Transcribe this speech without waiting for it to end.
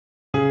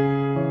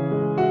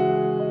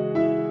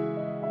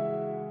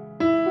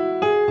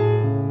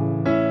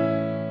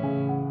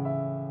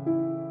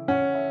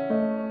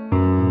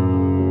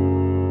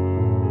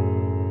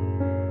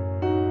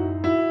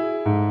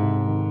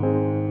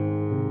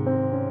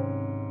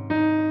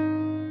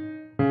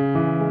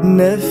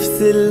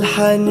نفس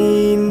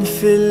الحنين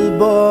في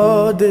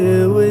البعد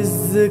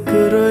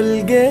والذكرى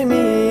الجميلة،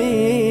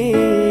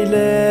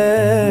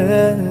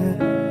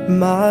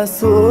 مع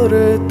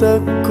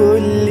صورتك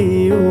كل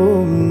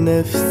يوم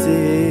نفس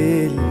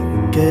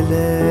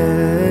الكلام.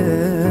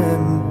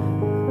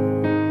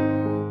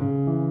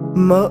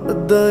 ما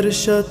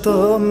اقدرش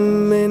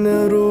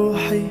اطمن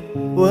روحي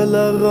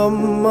ولا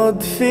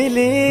غمض في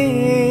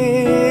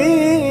ليلة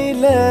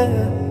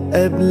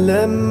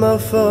قبل ما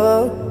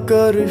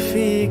افكر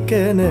فيك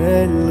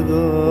انا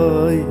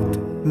لغاية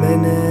ما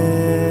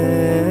انام.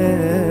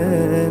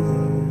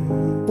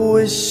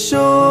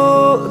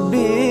 والشوق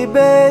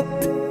بيبات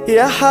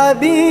يا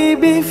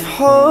حبيبي في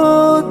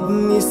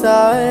حضني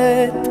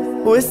ساعات،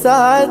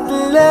 وساعات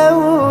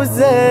لو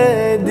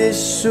زاد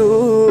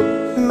الشوق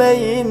ما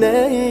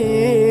ينايمنيش.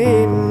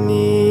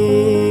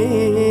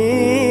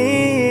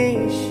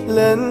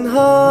 لا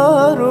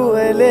نهار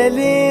ولا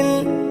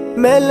ليل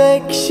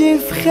ملكش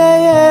في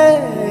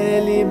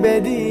خيالي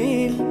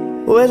بديل،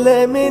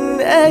 ولا من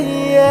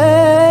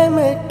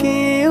أيامك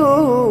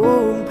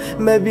يوم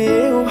ما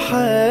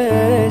بيوحشنيش.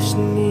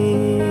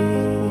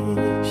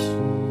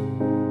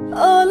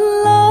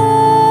 الله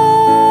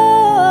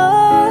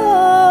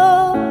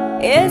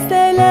يا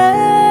سلام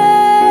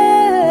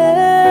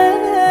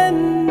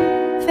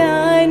في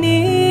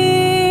عينيك،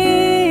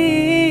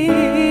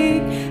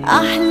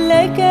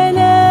 أحلى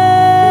كلام.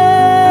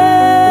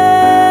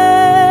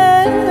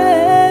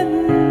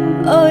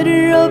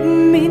 قرب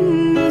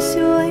مني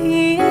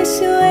شوية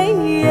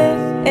شوية،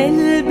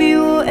 قلبي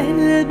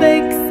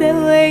وقلبك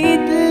سوا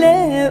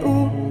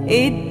يتلاقوا.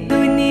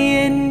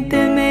 الدنيا انت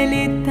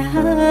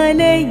ملتها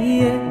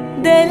عليا،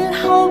 ده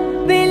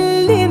الحب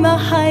اللي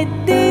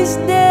محدش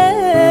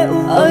داقه.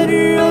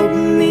 قرب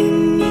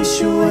مني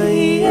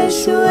شوية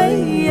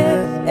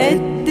شوية،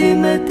 قد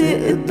ما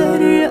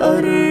تقدر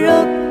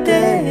قرب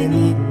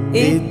تاني.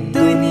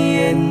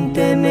 الدنيا انت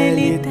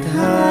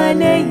ملتها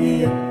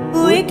عليا،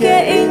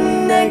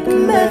 وكأنك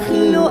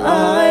مخلوق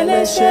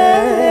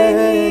علشاني.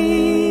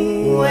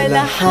 ولا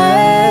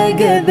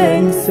حاجة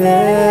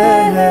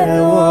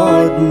بنساها،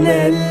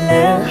 وعدنا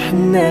اللي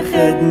احنا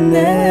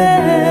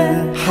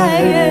خدناها،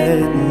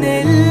 حياتنا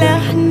اللي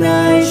احنا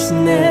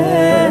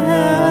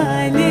عشناها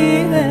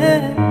عليها.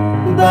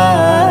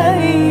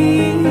 بعيش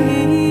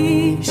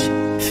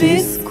في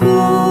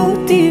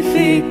سكوتي،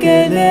 في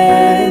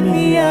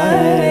كلامي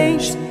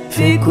عايش،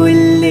 في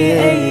كل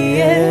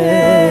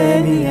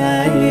أيامي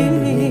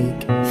عينيك،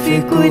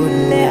 في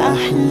كل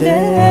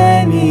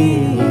أحلامي.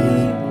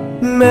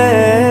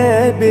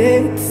 ما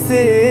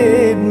بتسيبني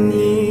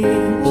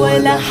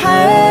ولا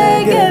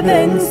حاجة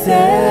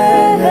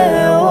بنساها،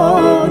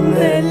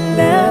 وعدنا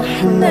اللي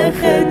احنا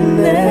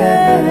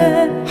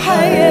خدناها،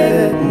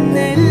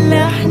 حياتنا اللي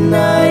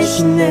احنا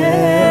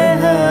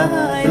عشناها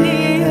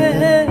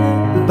عليها.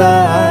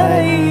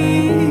 بعيش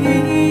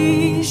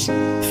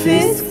في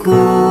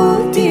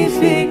سكوتي،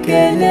 في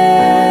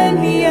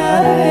كلامي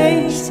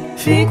عايش،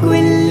 في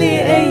كل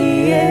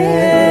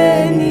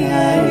أيامي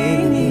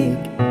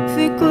عينيك،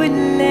 في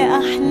كل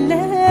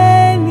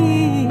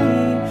أحلامي.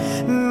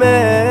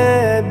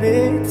 ما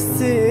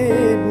بتسيبني